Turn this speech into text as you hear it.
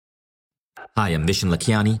Hi, I'm Vishen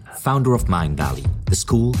Lakhiani, founder of Mind Valley, the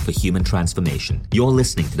school for human transformation. You're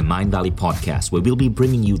listening to the Mind Valley podcast, where we'll be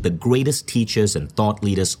bringing you the greatest teachers and thought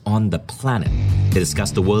leaders on the planet to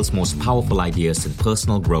discuss the world's most powerful ideas in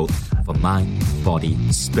personal growth for mind, body,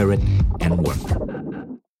 spirit, and work.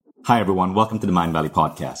 Hi, everyone. Welcome to the Mind Valley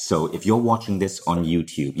podcast. So if you're watching this on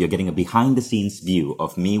YouTube, you're getting a behind-the-scenes view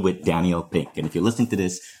of me with Daniel Pink. And if you're listening to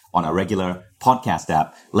this on a regular podcast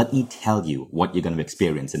app, let me tell you what you're going to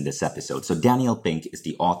experience in this episode. So Daniel Pink is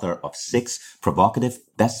the author of 6 provocative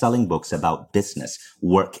best-selling books about business,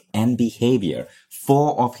 work, and behavior.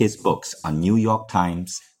 4 of his books are New York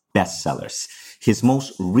Times bestsellers. His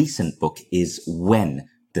most recent book is When: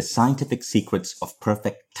 The Scientific Secrets of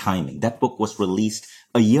Perfect Timing. That book was released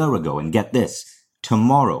a year ago, and get this,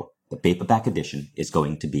 tomorrow, the paperback edition is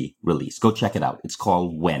going to be released. Go check it out. It's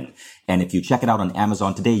called When. And if you check it out on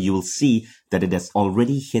Amazon today, you will see that it has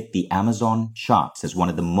already hit the Amazon charts as one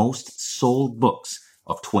of the most sold books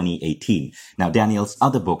of 2018. Now, Daniel's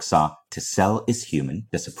other books are To Sell is Human,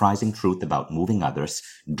 The Surprising Truth About Moving Others,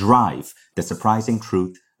 Drive, The Surprising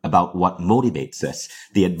Truth About What Motivates Us,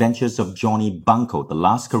 The Adventures of Johnny Bunko, The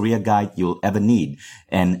Last Career Guide You'll Ever Need,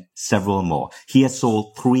 and several more. He has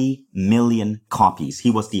sold 3 million copies. He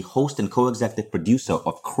was the host and co-executive producer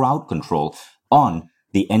of Crowd Control on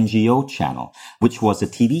the NGO channel, which was a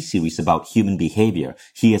TV series about human behavior.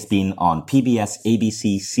 He has been on PBS,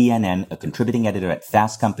 ABC, CNN, a contributing editor at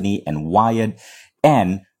Fast Company and Wired,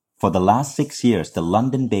 and for the last 6 years, the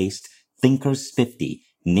London-based Thinkers 50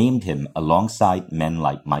 named him alongside men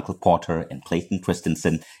like Michael Porter and Clayton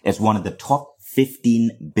Christensen as one of the top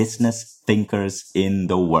 15 business thinkers in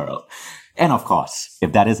the world. And of course,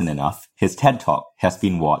 if that isn't enough, his TED Talk has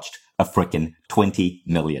been watched a frickin' 20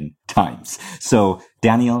 million times. So,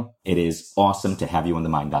 Daniel, it is awesome to have you on the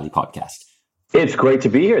Mind Valley podcast. It's great to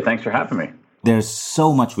be here. Thanks for having me. There's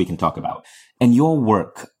so much we can talk about. And your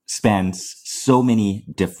work spans so many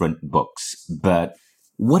different books. But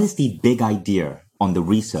what is the big idea on the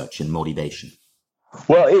research and motivation?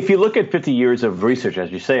 Well, if you look at 50 years of research,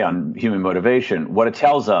 as you say, on human motivation, what it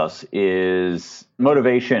tells us is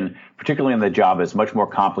motivation, particularly in the job, is much more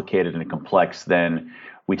complicated and complex than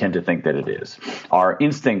we tend to think that it is. Our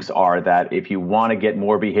instincts are that if you want to get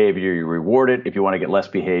more behavior, you reward it. If you want to get less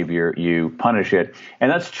behavior, you punish it.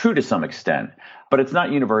 And that's true to some extent, but it's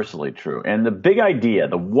not universally true. And the big idea,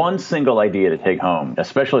 the one single idea to take home,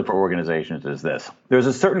 especially for organizations, is this. There's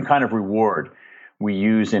a certain kind of reward we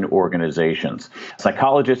use in organizations.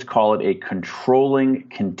 Psychologists call it a controlling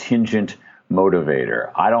contingent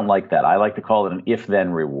motivator. I don't like that. I like to call it an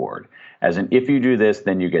if-then reward. As in, if you do this,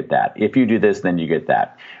 then you get that. If you do this, then you get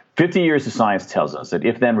that. 50 years of science tells us that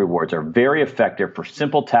if-then rewards are very effective for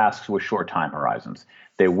simple tasks with short time horizons.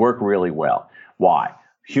 They work really well. Why?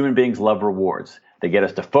 Human beings love rewards. They get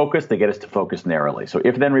us to focus. They get us to focus narrowly. So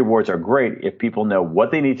if-then rewards are great if people know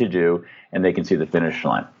what they need to do and they can see the finish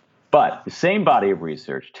line. But the same body of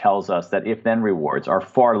research tells us that if-then rewards are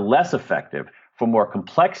far less effective for more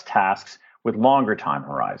complex tasks with longer time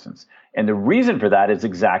horizons. And the reason for that is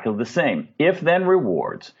exactly the same. If-then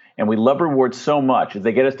rewards, and we love rewards so much,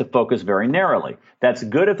 they get us to focus very narrowly. That's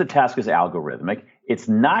good if the task is algorithmic. It's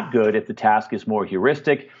not good if the task is more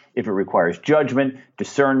heuristic, if it requires judgment,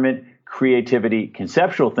 discernment, creativity,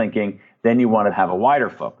 conceptual thinking, then you want to have a wider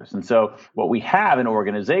focus. And so what we have in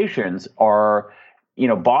organizations are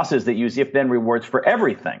bosses that use if-then rewards for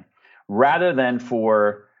everything, rather than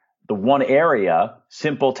for the one area,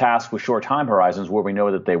 simple tasks with short time horizons where we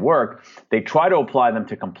know that they work. They try to apply them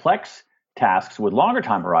to complex tasks with longer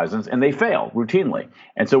time horizons, and they fail routinely.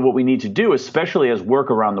 And so what we need to do, especially as work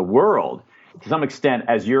around the world, to some extent,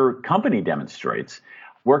 as your company demonstrates,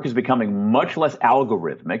 work is becoming much less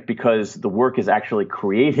algorithmic because the work is actually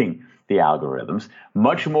creating the algorithms,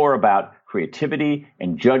 much more about creativity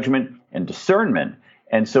and judgment and discernment.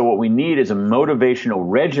 And so what we need is a motivational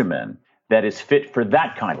regimen that is fit for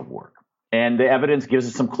that kind of work. And the evidence gives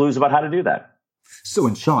us some clues about how to do that. So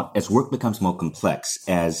in short, as work becomes more complex,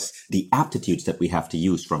 as the aptitudes that we have to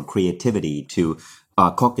use from creativity to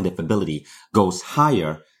cognitive ability goes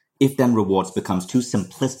higher, if-then rewards becomes too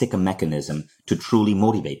simplistic a mechanism to truly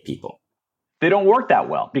motivate people. They don't work that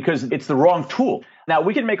well because it's the wrong tool. Now,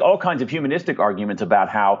 we can make all kinds of humanistic arguments about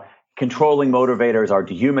how controlling motivators are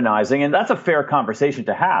dehumanizing, and that's a fair conversation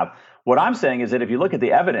to have. What I'm saying is that if you look at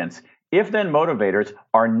the evidence, if-then motivators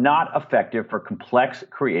are not effective for complex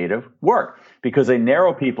creative work because they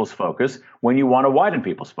narrow people's focus when you want to widen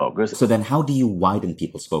people's focus. So then how do you widen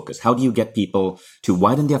people's focus? How do you get people to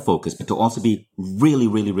widen their focus, but to also be really,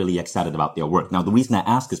 really, really excited about their work? Now, the reason I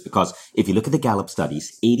ask is because if you look at the Gallup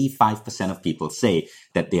studies, 85% of people say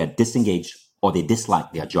that they are disengaged or they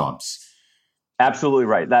dislike their jobs. Absolutely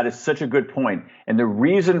right. That is such a good point. And the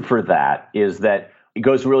reason for that is that it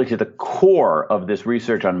goes really to the core of this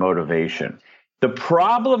research on motivation. The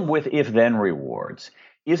problem with if-then rewards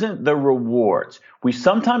isn't the rewards. We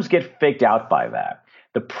sometimes get faked out by that.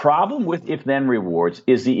 The problem with if-then rewards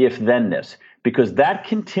is the if-thenness, because that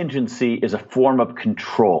contingency is a form of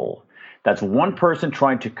control. That's one person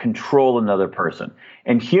trying to control another person.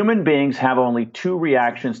 And human beings have only two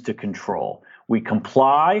reactions to control. We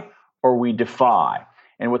comply or we defy.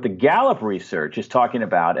 And what the Gallup research is talking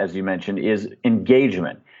about, as you mentioned, is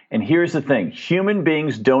engagement. And here's the thing. Human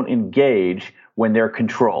beings don't engage when they're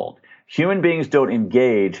controlled. Human beings don't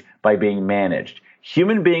engage by being managed.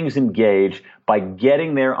 Human beings engage by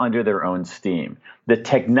getting there under their own steam. The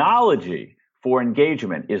technology for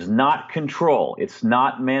engagement is not control. It's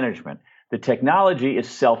not management. The technology is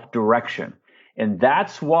self-direction. And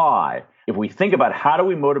that's why, if we think about how do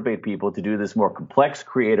we motivate people to do this more complex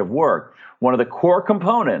creative work, one of the core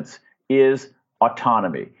components is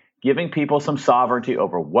autonomy, giving people some sovereignty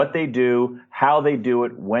over what they do, how they do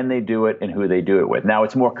it, when they do it, and who they do it with. Now,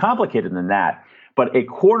 it's more complicated than that, but a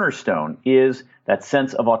cornerstone is that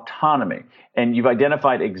sense of autonomy. And you've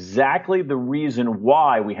identified exactly the reason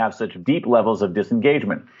why we have such deep levels of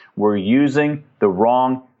disengagement. We're using the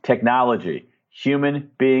wrong technology. Human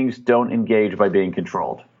beings don't engage by being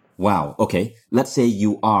controlled. Wow. Okay. Let's say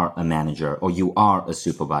you are a manager or you are a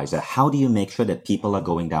supervisor. How do you make sure that people are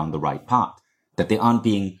going down the right path, that they aren't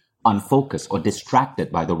being unfocused or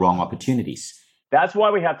distracted by the wrong opportunities? That's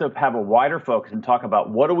why we have to have a wider focus and talk about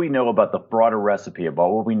what do we know about the broader recipe,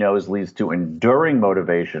 about what we know leads to enduring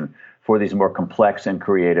motivation for these more complex and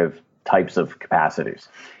creative types of capacities.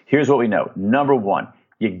 Here's what we know. Number one,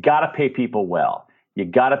 you got to pay people well. You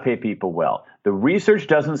got to pay people well. The research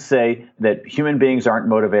doesn't say that human beings aren't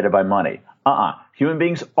motivated by money. Human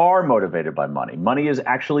beings are motivated by money. Money is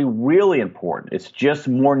actually really important. It's just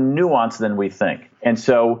more nuanced than we think. And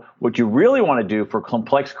so what you really want to do for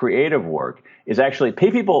complex creative work is actually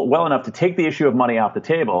pay people well enough to take the issue of money off the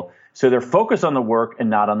table so they're focused on the work and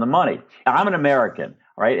not on the money. I'm an American,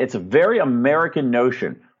 right? It's a very American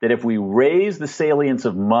notion that if we raise the salience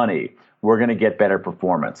of money, we're going to get better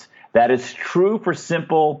performance. That is true for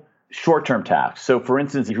simple short-term tasks. So for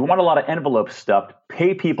instance, if you want a lot of envelope stuffed,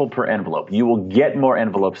 pay people per envelope. You will get more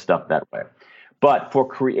envelope stuffed that way. But for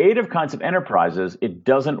creative kinds of enterprises, it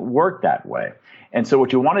doesn't work that way. And so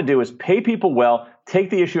what you want to do is pay people well, take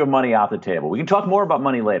the issue of money off the table. We can talk more about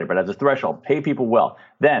money later, but as a threshold, pay people well.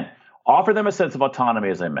 Then offer them a sense of autonomy,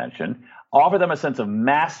 as I mentioned. Offer them a sense of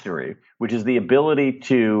mastery, which is the ability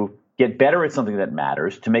to get better at something that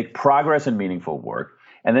matters, to make progress in meaningful work.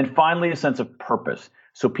 And then finally, a sense of purpose.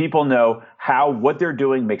 So people know how what they're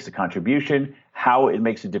doing makes a contribution, how it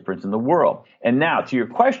makes a difference in the world. And now to your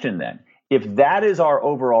question then, if that is our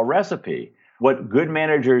overall recipe, what good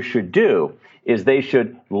managers should do is they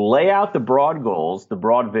should lay out the broad goals, the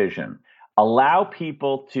broad vision, allow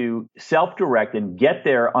people to self-direct and get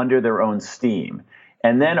there under their own steam,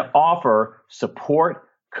 and then offer support,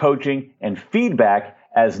 coaching, and feedback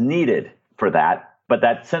as needed for that. But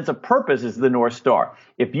that sense of purpose is the North Star.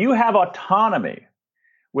 If you have autonomy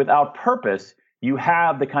without purpose, you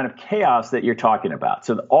have the kind of chaos that you're talking about.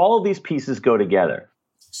 So all of these pieces go together.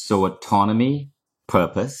 So autonomy,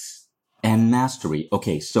 purpose, and mastery.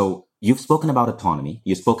 Okay, so you've spoken about autonomy.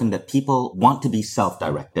 You've spoken that people want to be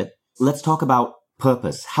self-directed. Let's talk about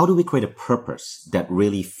purpose. How do we create a purpose that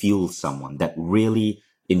really fuels someone, that really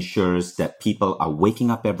ensures that people are waking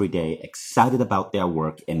up every day excited about their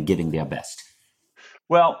work and giving their best?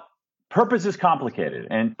 Well, purpose is complicated,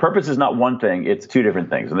 and purpose is not one thing, it's two different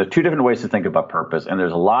things. And there's two different ways to think about purpose, and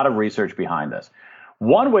there's a lot of research behind this.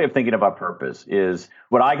 One way of thinking about purpose is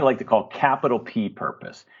what I like to call capital P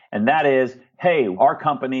purpose. And that is, hey, our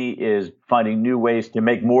company is finding new ways to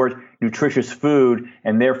make more nutritious food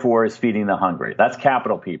and therefore is feeding the hungry. That's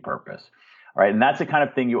capital P purpose. All right. And that's the kind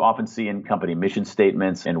of thing you often see in company mission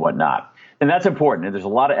statements and whatnot. And that's important. And there's a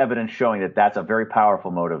lot of evidence showing that that's a very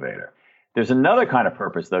powerful motivator. There's another kind of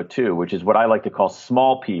purpose, though, too, which is what I like to call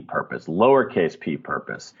small p purpose, lowercase p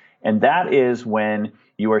purpose. And that is when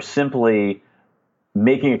you are simply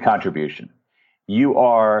making a contribution. You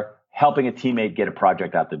are helping a teammate get a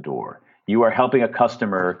project out the door. You are helping a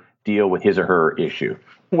customer deal with his or her issue.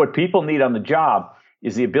 What people need on the job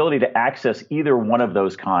is the ability to access either one of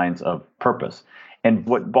those kinds of purpose. And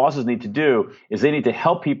what bosses need to do is they need to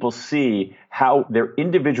help people see how their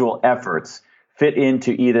individual efforts fit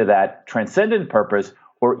into either that transcendent purpose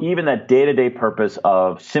or even that day-to-day purpose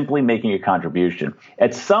of simply making a contribution.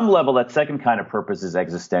 At some level, that second kind of purpose is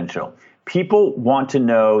existential. People want to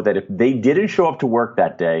know that if they didn't show up to work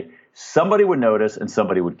that day, somebody would notice and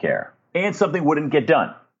somebody would care. and something wouldn't get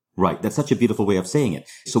done. Right. That's such a beautiful way of saying it.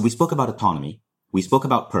 So we spoke about autonomy. We spoke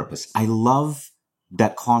about purpose. I love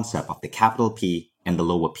that concept of the capital P and the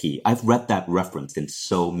lower P. I've read that referenced in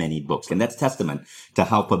so many books, and that's testament to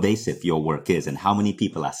how pervasive your work is and how many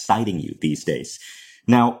people are citing you these days.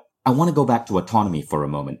 Now, I want to go back to autonomy for a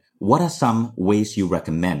moment. What are some ways you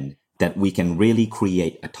recommend that we can really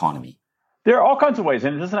create autonomy? There are all kinds of ways,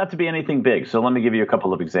 and it doesn't have to be anything big. So let me give you a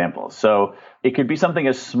couple of examples. So it could be something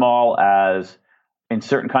as small as in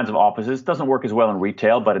certain kinds of offices, doesn't work as well in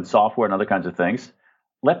retail, but in software and other kinds of things,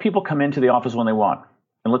 let people come into the office when they want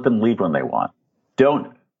and let them leave when they want.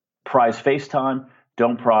 Don't prize face time.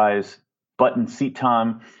 Don't prize button seat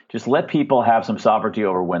time. Just let people have some sovereignty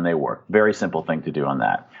over when they work. Very simple thing to do on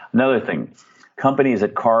that. Another thing, companies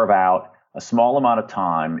that carve out a small amount of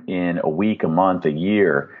time in a week, a month, a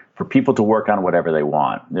year for people to work on whatever they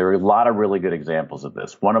want. There are a lot of really good examples of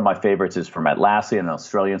this. One of my favorites is from Atlassian, an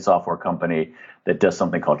Australian software company that does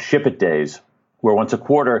something called Ship It Days, where once a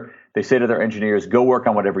quarter they say to their engineers, go work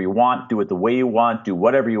on whatever you want, do it the way you want, do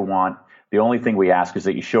whatever you want. The only thing we ask is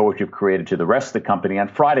that you show what you've created to the rest of the company on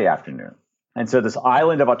Friday afternoon. And so this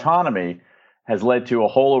island of autonomy has led to a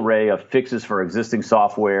whole array of fixes for existing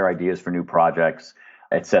software, ideas for new projects,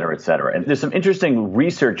 et cetera, et cetera. And there's some interesting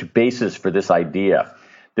research basis for this idea.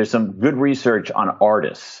 There's some good research on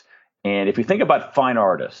artists. And if you think about fine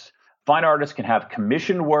artists can have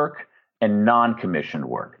commissioned work and non-commissioned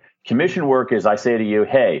work. Commissioned work is I say to you,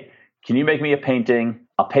 hey, can you make me a painting?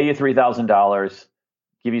 I'll pay you $3,000,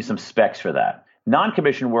 give you some specs for that.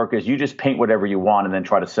 Non-commissioned work is you just paint whatever you want and then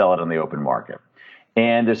try to sell it on the open market.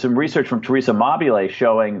 And there's some research from Teresa Mobile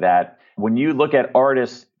showing that when you look at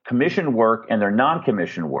artists' commissioned work and their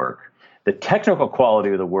non-commissioned work, the technical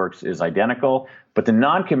quality of the works is identical, but the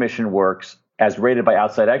non-commissioned works, as rated by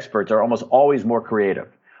outside experts, are almost always more creative,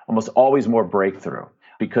 almost always more breakthrough,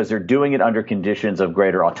 because they're doing it under conditions of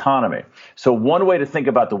greater autonomy. So one way to think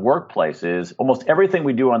about the workplace is almost everything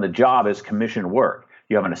we do on the job is commissioned work.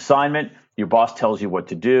 You have an assignment, your boss tells you what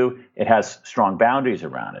to do, it has strong boundaries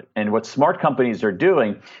around it. And what smart companies are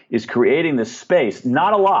doing is creating this space,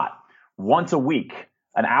 not a lot, once a week,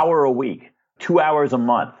 an hour a week, 2 hours a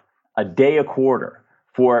month, a day a quarter,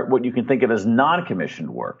 for what you can think of as non-commissioned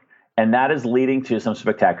work. And that is leading to some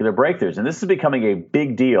spectacular breakthroughs. And this is becoming a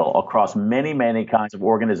big deal across many, many kinds of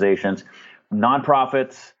organizations,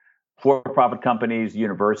 nonprofits, for-profit companies,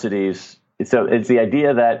 universities. So it's the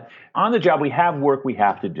idea that on the job, we have work we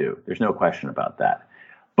have to do. There's no question about that.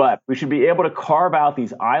 But we should be able to carve out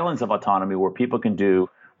these islands of autonomy where people can do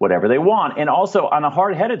whatever they want. And also on the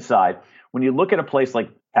hard-headed side, when you look at a place like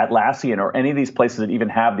Atlassian or any of these places that even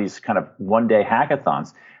have these kind of one-day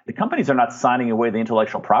hackathons, the companies are not signing away the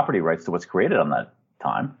intellectual property rights to what's created on that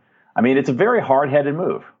time. I mean, it's a very hard-headed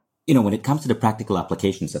move. You know, when it comes to the practical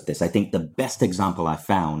applications of this, I think the best example I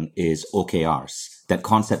found is OKRs, that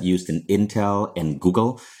concept used in Intel and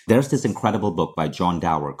Google. There's this incredible book by John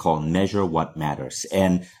Dower called Measure What Matters.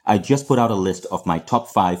 And I just put out a list of my top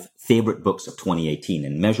 5 favorite books of 2018,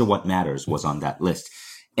 and Measure What Matters was on that list.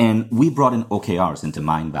 And we brought in OKRs into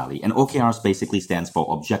Mindvalley. And OKRs basically stands for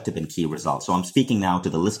Objective and Key Results. So I'm speaking now to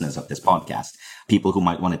the listeners of this podcast, people who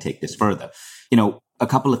might want to take this further. You know, a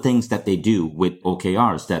couple of things that they do with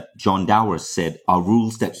OKRs that John Dower said are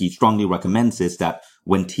rules that he strongly recommends is that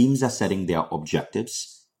when teams are setting their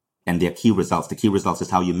objectives and their key results, the key results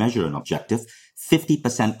is how you measure an objective,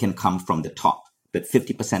 50% can come from the top. But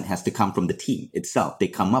 50% has to come from the team itself. They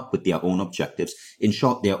come up with their own objectives, in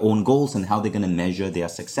short, their own goals and how they're going to measure their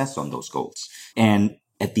success on those goals. And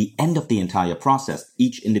at the end of the entire process,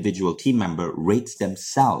 each individual team member rates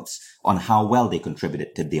themselves on how well they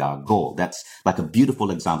contributed to their goal. That's like a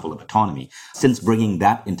beautiful example of autonomy. Since bringing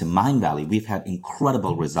that into Mindvalley, we've had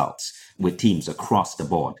incredible results with teams across the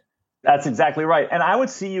board. That's exactly right. And I would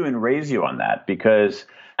see you and raise you on that, because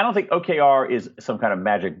I don't think OKR is some kind of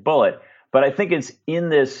magic bullet. But I think it's in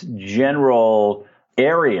this general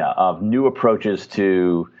area of new approaches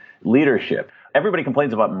to leadership. Everybody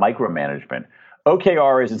complains about micromanagement.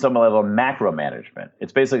 OKR is in some level macro management.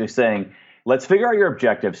 It's basically saying, let's figure out your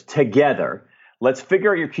objectives together. Let's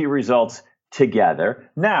figure out your key results together.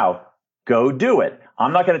 Now, go do it.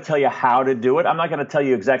 I'm not going to tell you how to do it. I'm not going to tell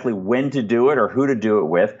you exactly when to do it or who to do it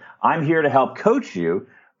with. I'm here to help coach you,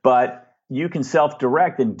 but you can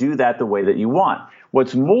self-direct and do that the way that you want.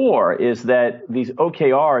 What's more is that these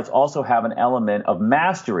OKRs also have an element of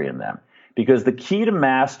mastery in them, because the key to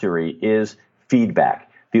mastery is feedback.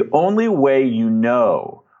 The only way you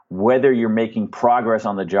know whether you're making progress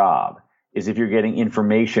on the job is if you're getting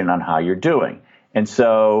information on how you're doing. And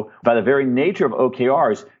so by the very nature of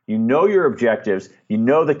OKRs, you know your objectives, you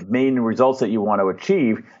know the main results that you want to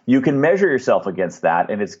achieve, you can measure yourself against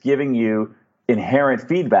that, and it's giving you inherent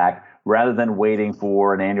feedback rather than waiting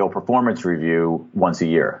for an annual performance review once a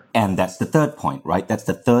year. And that's the third point, right? That's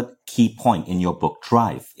the third key point in your book,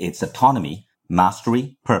 Drive. It's autonomy,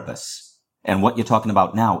 mastery, purpose. And what you're talking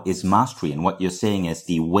about now is mastery. And what you're saying is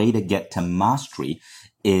the way to get to mastery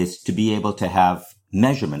is to be able to have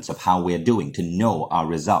measurements of how we're doing, to know our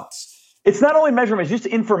results. It's not only measurements, just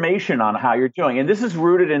information on how you're doing. And this is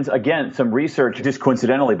rooted in, again, some research, just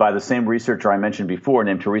coincidentally, by the same researcher I mentioned before,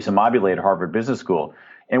 named Teresa Mobile at Harvard Business School.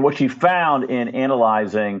 And what she found in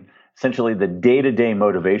analyzing essentially the day-to-day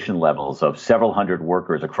motivation levels of several hundred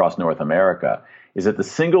workers across North America is that the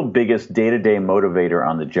single biggest day-to-day motivator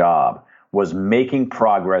on the job was making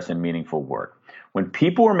progress in meaningful work. When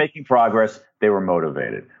people were making progress, they were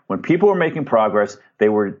motivated. When people were making progress, they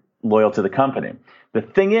were loyal to the company. The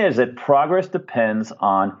thing is that progress depends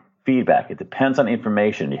on feedback. It depends on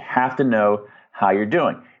information. You have to know how you're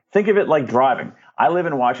doing. Think of it like driving. I live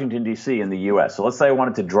in Washington, D.C. in the U.S. So let's say I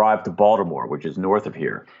wanted to drive to Baltimore, which is north of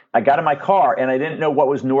here. I got in my car and I didn't know what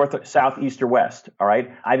was north, south, east, or west. All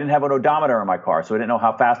right. I didn't have an odometer in my car, so I didn't know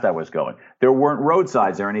how fast I was going. There weren't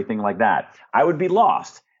roadsides or anything like that. I would be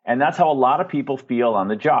lost. And that's how a lot of people feel on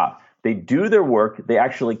the job. They do their work. They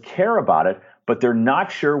actually care about it, but they're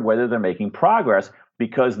not sure whether they're making progress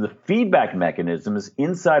because the feedback mechanisms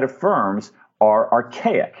inside of firms are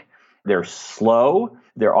archaic. They're slow.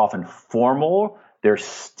 They're often formal. They're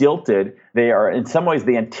stilted. They are, in some ways,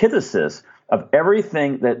 the antithesis of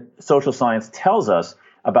everything that social science tells us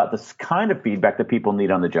about this kind of feedback that people need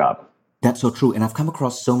on the job. That's so true. And I've come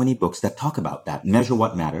across so many books that talk about that. Measure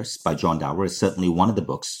What Matters by John Dower is certainly one of the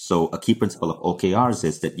books. So a key principle of OKRs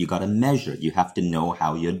is that you got to measure. You have to know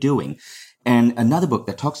how you're doing. And another book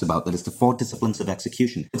that talks about that is The 4 Disciplines of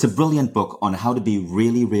Execution. It's a brilliant book on how to be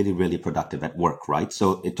really, really, really productive at work, right?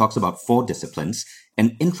 So it talks about 4 disciplines.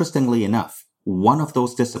 And interestingly enough, one of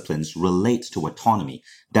those disciplines relates to autonomy.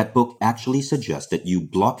 That book actually suggests that you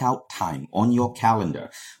block out time on your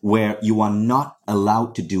calendar where you are not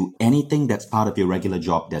allowed to do anything that's part of your regular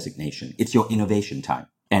job designation. It's your innovation time.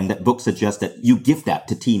 And that book suggests that you give that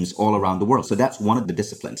to teams all around the world. So that's one of the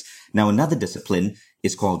disciplines. Now, another discipline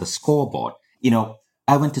is called the scoreboard. You know,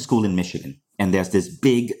 I went to school in Michigan. And there's this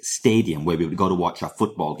big stadium where we would go to watch our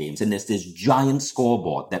football games. And there's this giant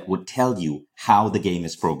scoreboard that would tell you how the game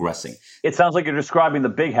is progressing. It sounds like you're describing the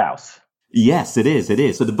big house. Yes, it is. It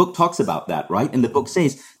is. So the book talks about that, right? And the book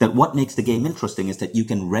says that what makes the game interesting is that you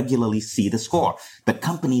can regularly see the score. But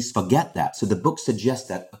companies forget that. So the book suggests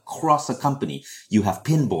that across a company, you have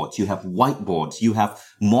pinboards, you have whiteboards, you have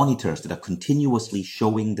monitors that are continuously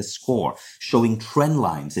showing the score, showing trend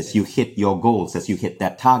lines as you hit your goals, as you hit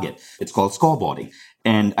that target. It's called scoreboarding.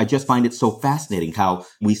 And I just find it so fascinating how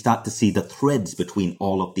we start to see the threads between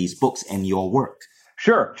all of these books and your work.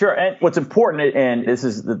 Sure. And what's important, and this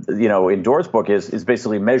is, in Doerr's book, is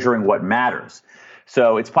basically measuring what matters.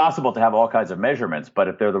 So it's possible to have all kinds of measurements, but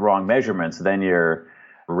if they're the wrong measurements, then you're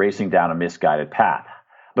racing down a misguided path.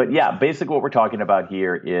 But yeah, basically what we're talking about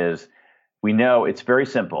here is we know it's very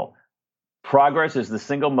simple. Progress is the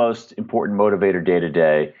single most important motivator day to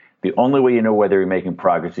day. The only way you know whether you're making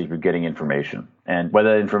progress is if you're getting information. And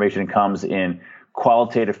whether that information comes in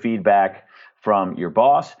qualitative feedback from your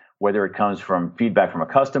boss, whether it comes from feedback from a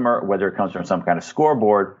customer, whether it comes from some kind of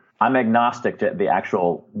scoreboard, I'm agnostic to the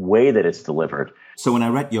actual way that it's delivered. So when I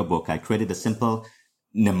read your book, I created a simple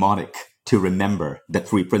mnemonic to remember the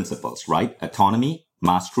 3 principles, right? Autonomy,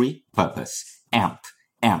 mastery, purpose. AMP.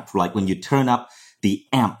 Like when you turn up the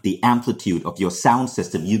amp, the amplitude of your sound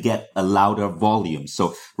system, you get a louder volume.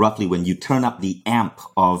 So roughly when you turn up the amp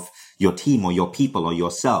of your team or your people or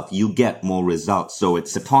yourself, you get more results. So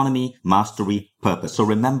it's autonomy, mastery, purpose. So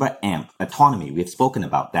remember AMP, autonomy. We've spoken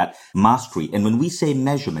about that. Mastery. And when we say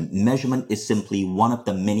measurement is simply one of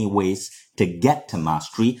the many ways to get to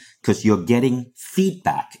mastery because you're getting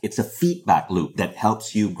feedback. It's a feedback loop that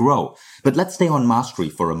helps you grow. But let's stay on mastery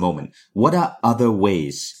for a moment. What are other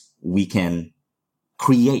ways we can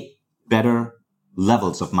create better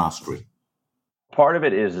levels of mastery? Part of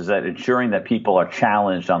it is that ensuring that people are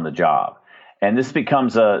challenged on the job. And this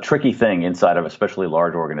becomes a tricky thing inside of especially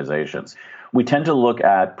large organizations. We tend to look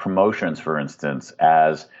at promotions, for instance,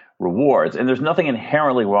 as rewards. And there's nothing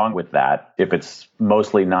inherently wrong with that if it's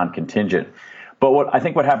mostly non-contingent. But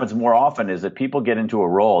what happens more often is that people get into a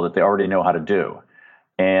role that they already know how to do.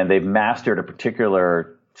 And they've mastered a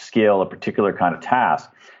particular skill, a particular kind of task.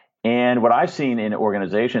 And what I've seen in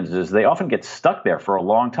organizations is they often get stuck there for a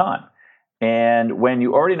long time. And when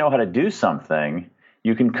you already know how to do something,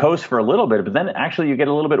 you can coast for a little bit, but then actually you get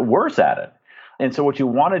a little bit worse at it. And so what you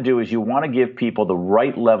want to do is you want to give people the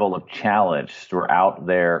right level of challenge throughout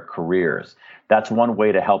their careers. That's one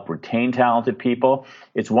way to help retain talented people.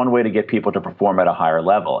 It's one way to get people to perform at a higher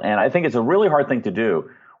level. And I think it's a really hard thing to do.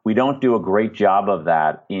 We don't do a great job of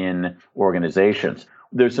that in organizations.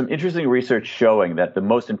 There's some interesting research showing that the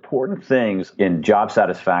most important things in job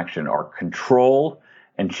satisfaction are control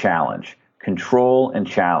and challenge. Control and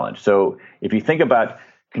challenge. So if you think about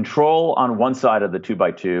control on one side of the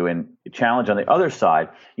 2x2 and challenge on the other side,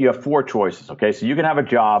 you have four choices. Okay, so you can have a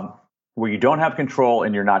job where you don't have control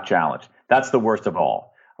and you're not challenged. That's the worst of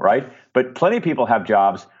all, right? But plenty of people have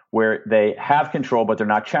jobs where they have control, but they're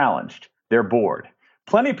not challenged. They're bored.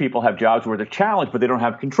 Plenty of people have jobs where they're challenged, but they don't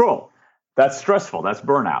have control. That's stressful. That's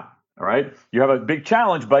burnout, all right? You have a big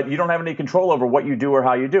challenge, but you don't have any control over what you do or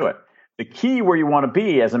how you do it. The key where you want to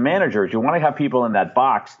be as a manager is you want to have people in that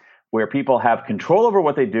box where people have control over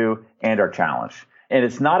what they do and are challenged. And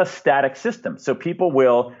it's not a static system. So people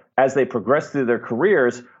will, as they progress through their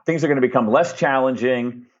careers, things are going to become less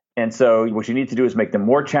challenging. And so what you need to do is make them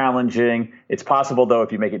more challenging. It's possible, though,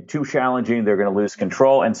 if you make it too challenging, they're going to lose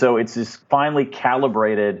control. And so it's this finely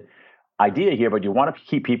calibrated idea here, but you want to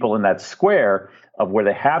keep people in that square of where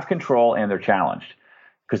they have control and they're challenged.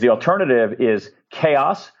 Because the alternative is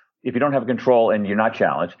chaos if you don't have control and you're not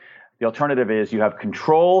challenged. The alternative is you have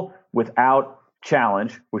control without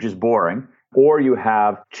challenge, which is boring, or you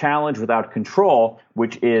have challenge without control,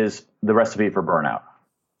 which is the recipe for burnout.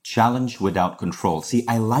 Challenge without control. See,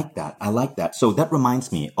 I like that. I like that. So that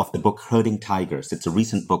reminds me of the book Herding Tigers. It's a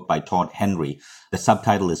recent book by Todd Henry. The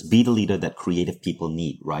subtitle is Be the Leader That Creative People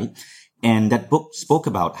Need, right? And that book spoke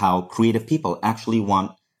about how creative people actually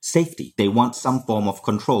want safety. They want some form of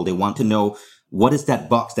control. They want to know what is that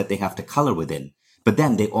box that they have to color within. But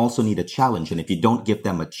then they also need a challenge. And if you don't give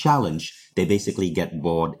them a challenge, they basically get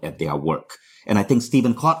bored at their work. And I think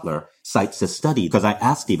Steven Kotler cites a study, because I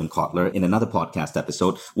asked Steven Kotler in another podcast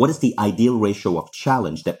episode, what is the ideal ratio of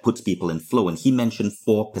challenge that puts people in flow? And he mentioned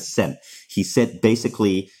 4%. He said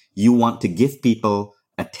basically you want to give people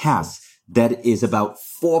a task that is about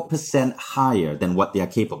 4% higher than what they are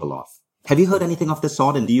capable of. Have you heard anything of the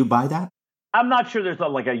sort, and do you buy that? I'm not sure there's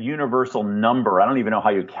a universal number. I don't even know how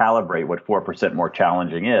you calibrate what 4% more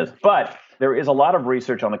challenging is. But there is a lot of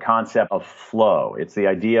research on the concept of flow. It's the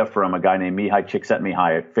idea from a guy named Mihai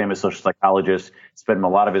Csikszentmihalyi, a famous social psychologist, spent a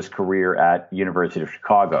lot of his career at University of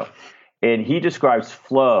Chicago. And he describes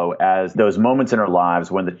flow as those moments in our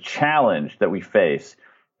lives when the challenge that we face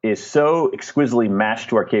is so exquisitely matched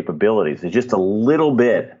to our capabilities. It's just a little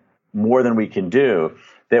bit more than we can do,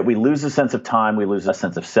 that we lose a sense of time, we lose a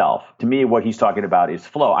sense of self. To me, what he's talking about is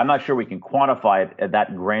flow. I'm not sure we can quantify it at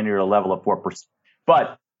that granular level of 4%,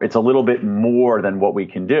 but it's a little bit more than what we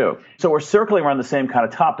can do. So we're circling around the same kind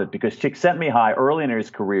of topic because Csikszentmihalyi, early in his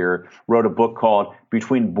career, wrote a book called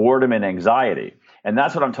Between Boredom and Anxiety. And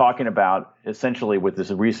that's what I'm talking about essentially with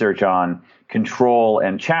this research on control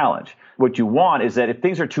and challenge. What you want is that if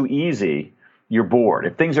things are too easy, you're bored.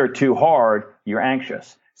 If things are too hard, you're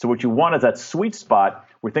anxious. So what you want is that sweet spot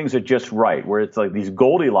where things are just right, where it's like these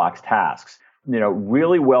Goldilocks tasks,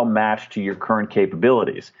 really well matched to your current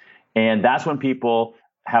capabilities. And that's when people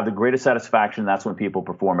have the greatest satisfaction. That's when people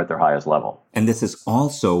perform at their highest level. And this is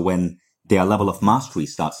also when their level of mastery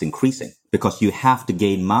starts increasing, because you have to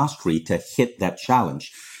gain mastery to hit that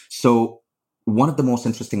challenge. So one of the most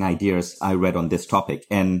interesting ideas I read on this topic,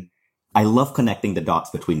 and I love connecting the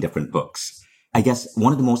dots between different books. I guess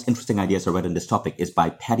one of the most interesting ideas I read on this topic is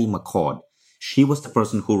by Patty McCord. She was the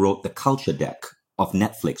person who wrote the culture deck of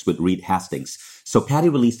Netflix with Reed Hastings. So Patty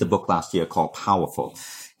released a book last year called Powerful.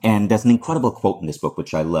 And there's an incredible quote in this book,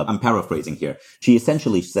 which I love. I'm paraphrasing here. She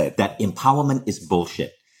essentially said that empowerment is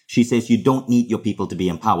bullshit. She says you don't need your people to be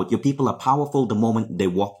empowered. Your people are powerful the moment they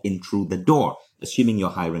walk in through the door, assuming you're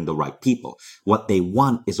hiring the right people. What they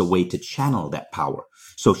want is a way to channel that power.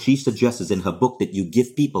 So she suggests in her book that you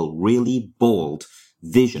give people really bold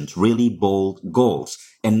visions, really bold goals,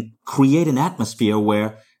 and create an atmosphere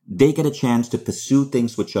where they get a chance to pursue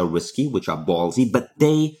things which are risky, which are ballsy, but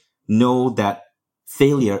they know that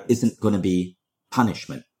failure isn't going to be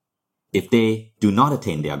punishment. If they do not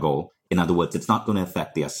attain their goal, in other words, it's not going to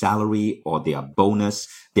affect their salary or their bonus.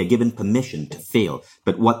 They're given permission to fail.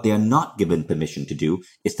 But what they're not given permission to do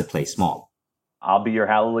is to play small. I'll be your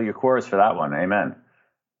hallelujah chorus for that one. Amen.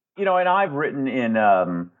 And I've written in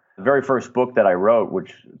the very first book that I wrote,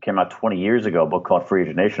 which came out 20 years ago, a book called Free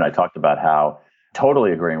Agent Nation, I talked about how,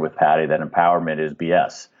 totally agreeing with Patty, that empowerment is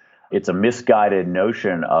BS. It's a misguided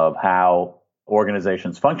notion of how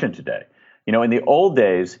organizations function today. In the old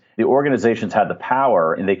days, the organizations had the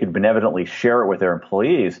power and they could benevolently share it with their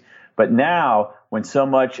employees. But now, when so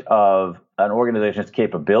much of an organization's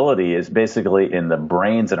capability is basically in the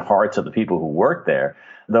brains and hearts of the people who work there.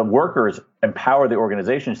 The workers empower the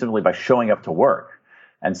organization simply by showing up to work.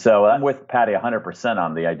 And so I'm with Patty 100%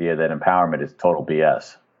 on the idea that empowerment is total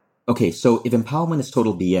BS. Okay, so if empowerment is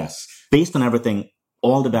total BS, based on everything,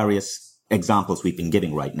 all the various examples we've been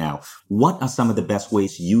giving right now, what are some of the best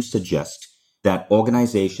ways you suggest that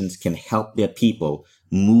organizations can help their people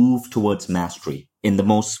move towards mastery in the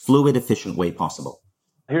most fluid, efficient way possible?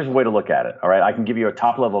 Here's a way to look at it. All right. I can give you a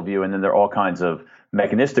top level view, and then there are all kinds of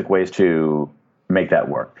mechanistic ways to make that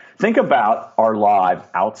work. Think about our lives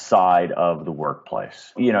outside of the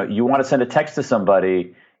workplace. You want to send a text to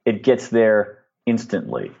somebody, it gets there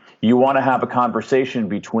instantly. You want to have a conversation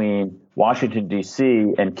between Washington, D.C.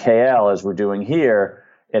 and KL, as we're doing here,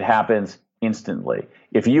 it happens instantly.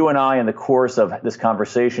 If you and I, in the course of this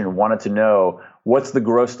conversation, wanted to know what's the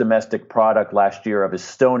gross domestic product last year of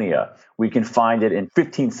Estonia, we can find it in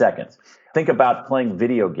 15 seconds. Think about playing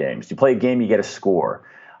video games. You play a game, you get a score.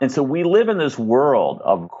 And so we live in this world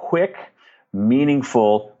of quick,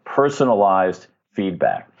 meaningful, personalized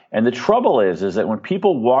feedback. And the trouble is that when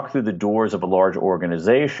people walk through the doors of a large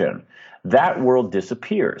organization, that world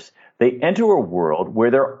disappears. They enter a world where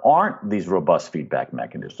there aren't these robust feedback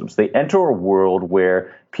mechanisms. They enter a world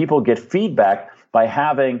where people get feedback by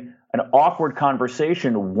having an awkward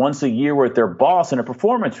conversation once a year with their boss in a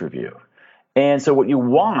performance review. And so what you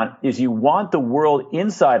want is the world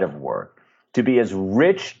inside of work to be as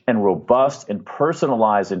rich and robust and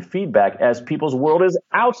personalized in feedback as people's world is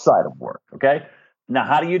outside of work, okay? Now,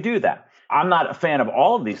 how do you do that? I'm not a fan of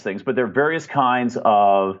all of these things, but there are various kinds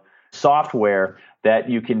of software that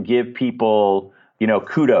you can give people,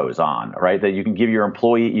 kudos on, right? That you can give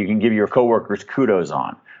your coworkers kudos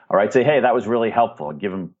on, all right? Say, hey, that was really helpful.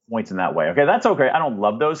 Give them points in that way. Okay, that's okay. I don't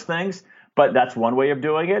love those things, but that's one way of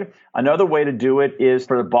doing it. Another way to do it is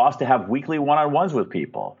for the boss to have weekly one-on-ones with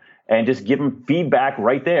people and just give them feedback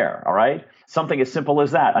right there, all right? Something as simple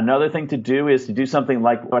as that. Another thing to do is to do something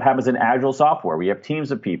like what happens in Agile software. We have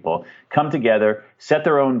teams of people come together, set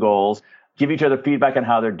their own goals, give each other feedback on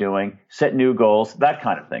how they're doing, set new goals, that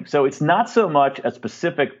kind of thing. So it's not so much a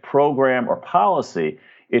specific program or policy.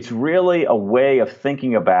 It's really a way of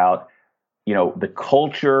thinking about, the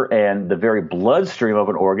culture and the very bloodstream of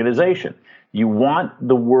an organization. You want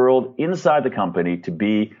the world inside the company to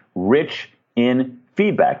be rich in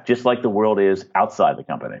feedback, just like the world is outside the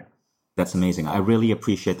company. That's amazing. I really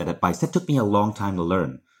appreciate that advice. That took me a long time to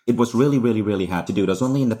learn. It was really, really, really hard to do. It was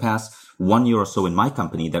only in the past 1 year or so in my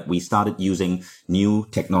company that we started using new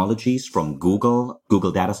technologies from Google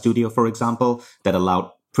Data Studio, for example, that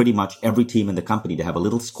allowed pretty much every team in the company to have a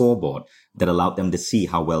little scoreboard that allowed them to see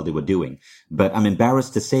how well they were doing. But I'm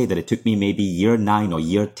embarrassed to say that it took me maybe year 9 or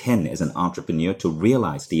year 10 as an entrepreneur to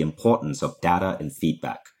realize the importance of data and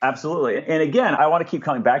feedback. Absolutely. And again, I want to keep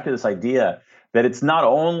coming back to this idea that it's not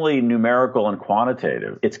only numerical and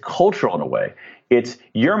quantitative, it's cultural in a way. It's,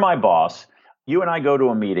 you're my boss, you and I go to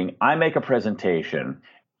a meeting, I make a presentation,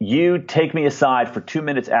 you take me aside for 2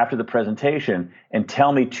 minutes after the presentation and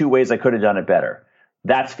tell me 2 ways I could have done it better.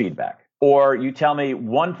 That's feedback. Or you tell me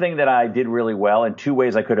one thing that I did really well and 2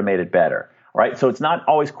 ways I could have made it better. Right? So it's not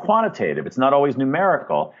always quantitative. It's not always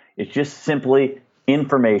numerical. It's just simply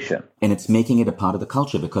information. And it's making it a part of the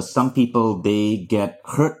culture, because some people, they get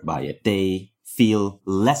hurt by it. They feel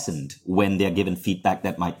lessened when they're given feedback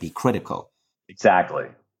that might be critical. Exactly.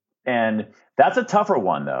 And that's a tougher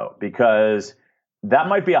one, though, because that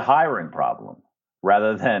might be a hiring problem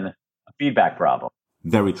rather than a feedback problem.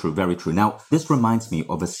 Very true, very true. Now, this reminds me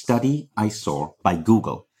of a study I saw by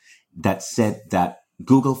Google that said that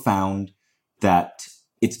Google found that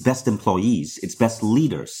its best employees, its best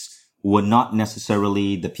leaders, were not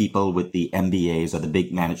necessarily the people with the MBAs or the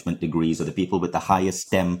big management degrees or the people with the highest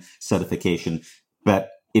STEM certification, but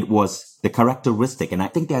it was the characteristic. And I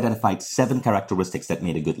think they identified 7 characteristics that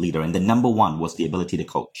made a good leader. And the number 1 was the ability to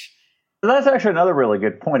coach. That's actually another really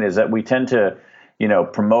good point, is that we tend to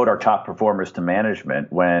promote our top performers to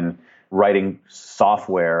management when writing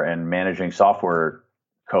software and managing software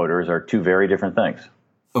coders are 2 very different things.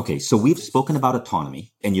 Okay, so we've spoken about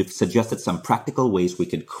autonomy, and you've suggested some practical ways we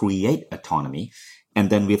could create autonomy. And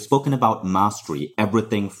then we've spoken about mastery,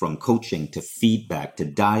 everything from coaching to feedback to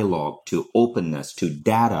dialogue to openness to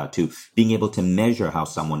data to being able to measure how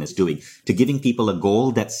someone is doing, to giving people a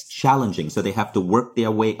goal that's challenging so they have to work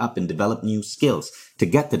their way up and develop new skills to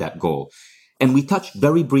get to that goal. And we touched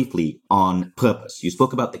very briefly on purpose. You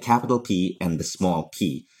spoke about the capital P and the small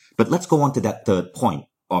p. But let's go on to that third point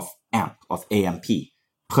of AMP,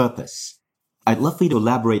 purpose. I'd love for you to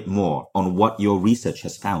elaborate more on what your research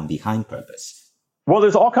has found behind purpose. Well,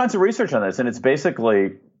 there's all kinds of research on this, and it's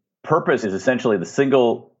basically Purpose is essentially the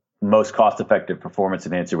single most cost-effective performance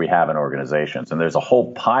enhancer we have in organizations. And there's a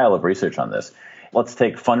whole pile of research on this. Let's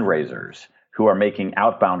take fundraisers who are making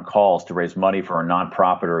outbound calls to raise money for a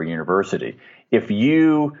nonprofit or a university. If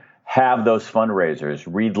you have those fundraisers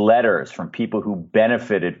read letters from people who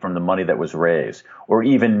benefited from the money that was raised, or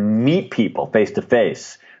even meet people face to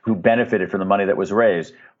face who benefited from the money that was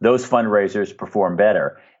raised, those fundraisers perform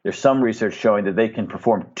better. There's some research showing that they can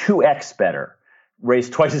perform 2x better, raise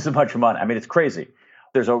twice as much money. I mean, it's crazy.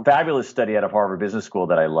 There's a fabulous study out of Harvard Business School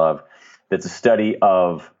that I love. That's a study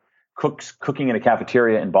of cooks cooking in a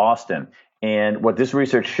cafeteria in Boston. And what this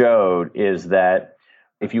research showed is that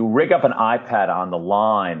if you rig up an iPad on the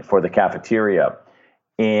line for the cafeteria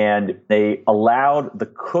and they allowed the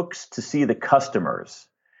cooks to see the customers,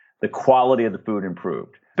 the quality of the food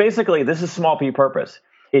improved. Basically, this is small p purpose.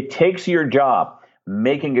 It takes your job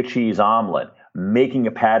making a cheese omelet, making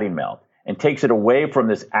a patty melt, and takes it away from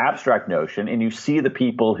this abstract notion, and you see the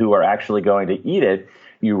people who are actually going to eat it,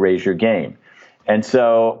 you raise your game. And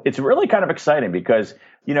so it's really kind of exciting because,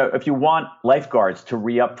 you know, if you want lifeguards to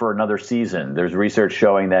re-up for another season, there's research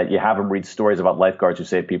showing that you have them read stories about lifeguards who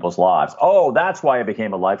save people's lives. Oh, that's why I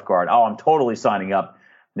became a lifeguard. Oh, I'm totally signing up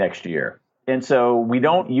next year. And so we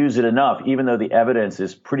don't use it enough, even though the evidence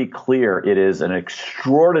is pretty clear. It is an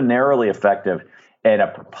extraordinarily effective and a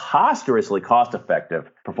preposterously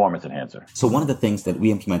cost-effective performance enhancer. So one of the things that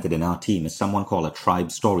we implemented in our team is someone called a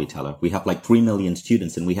tribe storyteller. We have like 3 million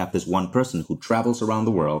students, and we have this one person who travels around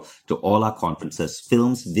the world to all our conferences,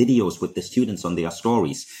 films videos with the students on their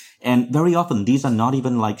stories. And very often, these are not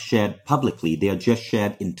even like shared publicly. They are just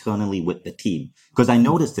shared internally with the team. Because I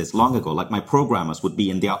noticed this long ago, like my programmers would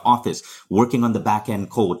be in their office working on the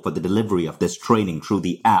back-end code for the delivery of this training through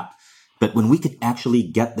the app. But when we could actually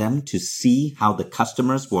get them to see how the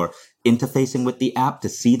customers were interfacing with the app, to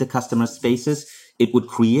see the customers' faces, it would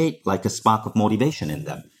create like a spark of motivation in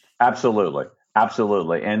them. Absolutely.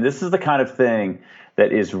 Absolutely. And this is the kind of thing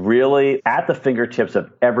that is really at the fingertips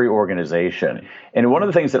of every organization. And one of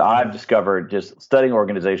the things that I've discovered just studying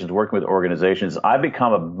organizations, working with organizations, I've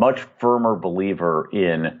become a much firmer believer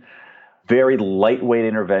in very lightweight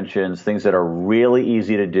interventions, things that are really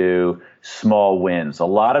easy to do, small wins. A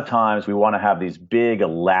lot of times we want to have these big,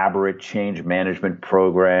 elaborate change management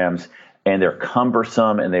programs, and they're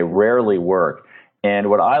cumbersome and they rarely work. And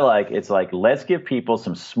what I like, it's like, let's give people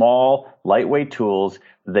some small, lightweight tools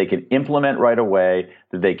that they can implement right away,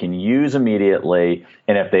 that they can use immediately.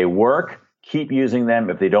 And if they work, keep using them.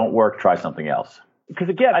 If they don't work, try something else. Because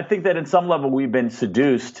again, I think that in some level we've been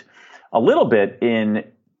seduced a little bit in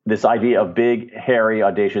this idea of big, hairy,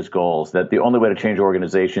 audacious goals, that the only way to change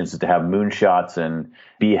organizations is to have moonshots and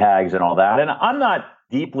BHAGs and all that. And I'm not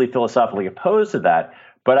deeply philosophically opposed to that,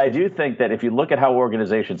 but I do think that if you look at how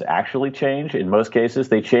organizations actually change, in most cases,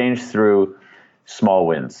 they change through small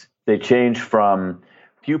wins. They change from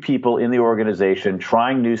few people in the organization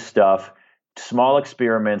trying new stuff, small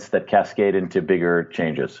experiments that cascade into bigger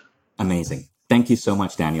changes. Amazing. Thank you so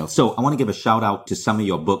much, Daniel. So I want to give a shout out to some of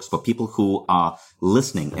your books for people who are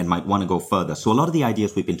listening and might want to go further. So a lot of the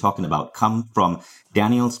ideas we've been talking about come from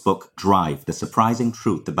Daniel's book, Drive, The Surprising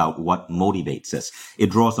Truth About What Motivates Us. It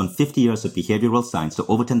draws on 50 years of behavioral science to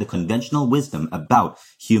overturn the conventional wisdom about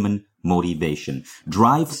human motivation.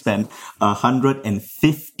 Drive spent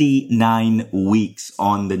 159 weeks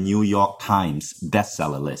on the New York Times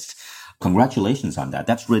bestseller list. Congratulations on that.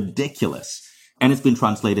 That's ridiculous. And it's been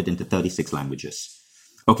translated into 36 languages.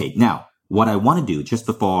 Okay, now, what I want to do just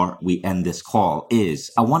before we end this call is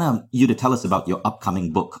I want you to tell us about your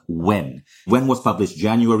upcoming book, When. When was published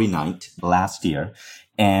January 9th last year.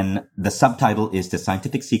 And the subtitle is The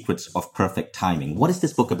Scientific Secrets of Perfect Timing. What is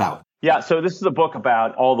this book about? Yeah, so this is a book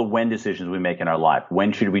about all the when decisions we make in our life.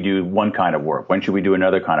 When should we do one kind of work? When should we do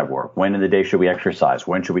another kind of work? When in the day should we exercise?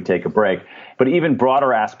 When should we take a break? But even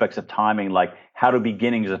broader aspects of timing, like how do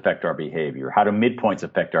beginnings affect our behavior? How do midpoints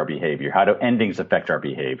affect our behavior? How do endings affect our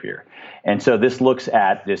behavior? And so this looks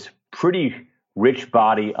at this pretty rich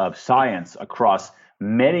body of science across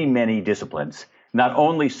many, many disciplines, not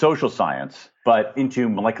only social science, but into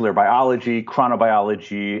molecular biology,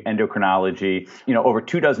 chronobiology, endocrinology, over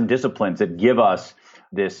 24 disciplines that give us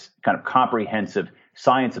this kind of comprehensive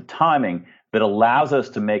science of timing that allows us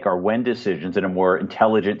to make our when decisions in a more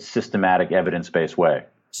intelligent, systematic, evidence-based way.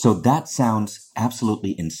 So that sounds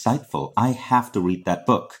absolutely insightful. I have to read that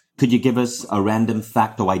book. Could you give us a random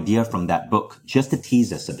fact or idea from that book, just to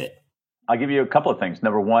tease us a bit? I'll give you a couple of things.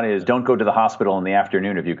 Number one is don't go to the hospital in the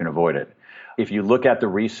afternoon if you can avoid it. If you look at the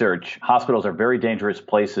research, hospitals are very dangerous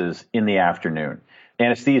places in the afternoon.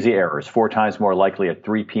 Anesthesia errors, 4 times more likely at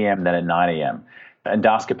 3 p.m. than at 9 a.m.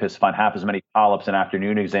 Endoscopists find half as many polyps in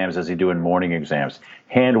afternoon exams as they do in morning exams.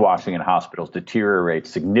 Hand washing in hospitals deteriorates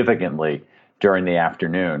significantly during the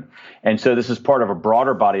afternoon. And so this is part of a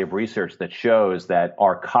broader body of research that shows that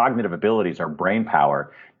our cognitive abilities, our brain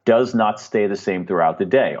power, does not stay the same throughout the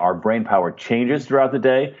day. Our brain power changes throughout the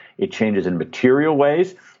day. It changes in material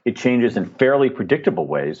ways. It changes in fairly predictable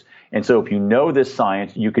ways. And so if you know this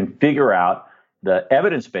science, you can figure out the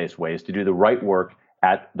evidence-based ways to do the right work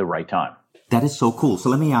at the right time. That is so cool. So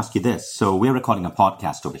let me ask you this. So we're recording a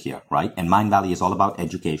podcast over here, right? And Mindvalley is all about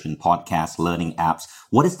education, podcasts, learning apps.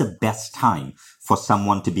 What is the best time for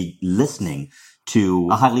someone to be listening to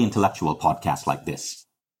a highly intellectual podcast like this?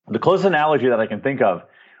 The closest analogy that I can think of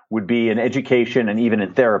would be in education and even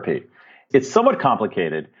in therapy. It's somewhat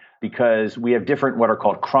complicated because we have different what are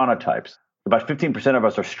called chronotypes. About 15% of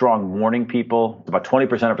us are strong morning people. About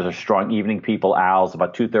 20% of us are strong evening people, owls.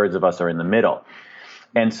 About 2/3 of us are in the middle.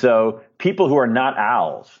 And so people who are not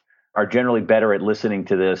owls are generally better at listening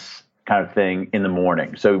to this kind of thing in the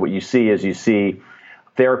morning. So what you see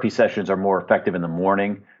therapy sessions are more effective in the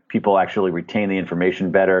morning. People actually retain the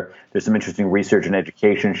information better. There's some interesting research in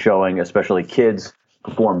education showing especially kids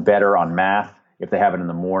perform better on math if they have it in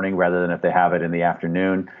the morning rather than if they have it in the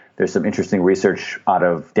afternoon. There's some interesting research out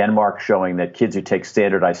of Denmark showing that kids who take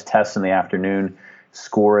standardized tests in the afternoon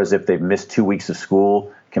score as if they've missed 2 weeks of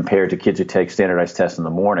school compared to kids who take standardized tests in the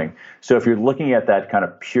morning. So if you're looking at that kind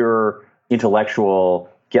of pure intellectual,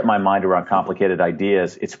 get my mind around complicated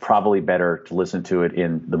ideas, it's probably better to listen to it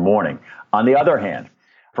in the morning. On the other hand,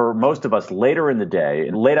 for most of us later in the day,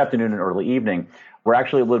 in late afternoon and early evening, we're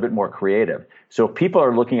actually a little bit more creative. So if people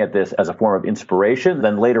are looking at this as a form of inspiration,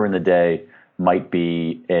 then later in the day might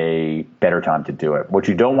be a better time to do it. What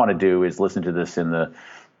you don't want to do is listen to this in the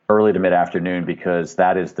early to mid-afternoon because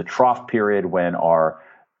that is the trough period when our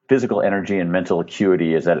physical energy and mental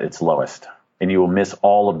acuity is at its lowest. And you will miss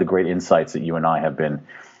all of the great insights that you and I have been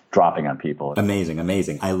dropping on people. Amazing,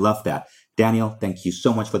 amazing. I love that. Daniel, thank you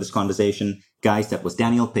so much for this conversation. Guys, that was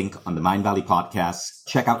Daniel Pink on the Mindvalley podcast.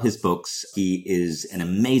 Check out his books. He is an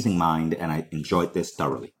amazing mind, and I enjoyed this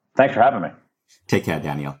thoroughly. Thanks for having me. Take care,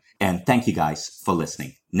 Daniel. And thank you guys for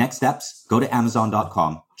listening. Next steps, go to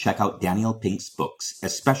Amazon.com. Check out Daniel Pink's books,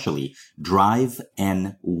 especially Drive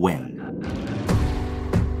and Win.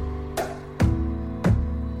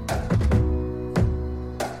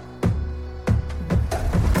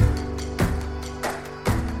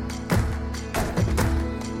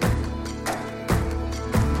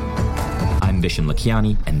 I'm Vishen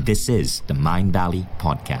Lakhiani, and this is the Mindvalley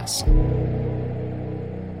Podcast.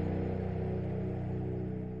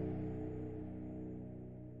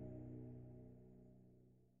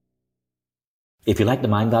 If you like the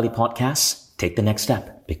Mindvalley Podcast, take the next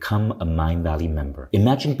step. Become a Mindvalley member.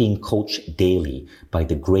 Imagine being coached daily by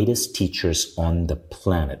the greatest teachers on the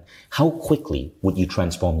planet. How quickly would you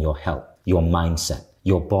transform your health, your mindset,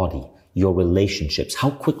 your body, your relationships? How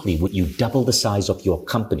quickly would you double the size of your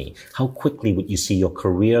company? How quickly would you see your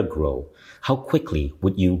career grow? How quickly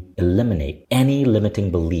would you eliminate any limiting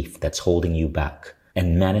belief that's holding you back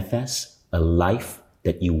and manifest a life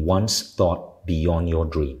that you once thought beyond your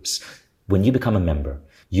dreams? When you become a member,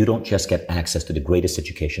 you don't just get access to the greatest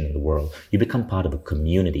education in the world. You become part of a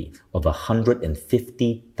community of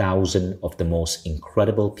 150,000 of the most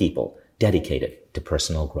incredible people dedicated to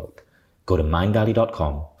personal growth. Go to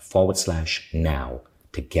mindvalley.com/now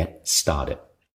to get started.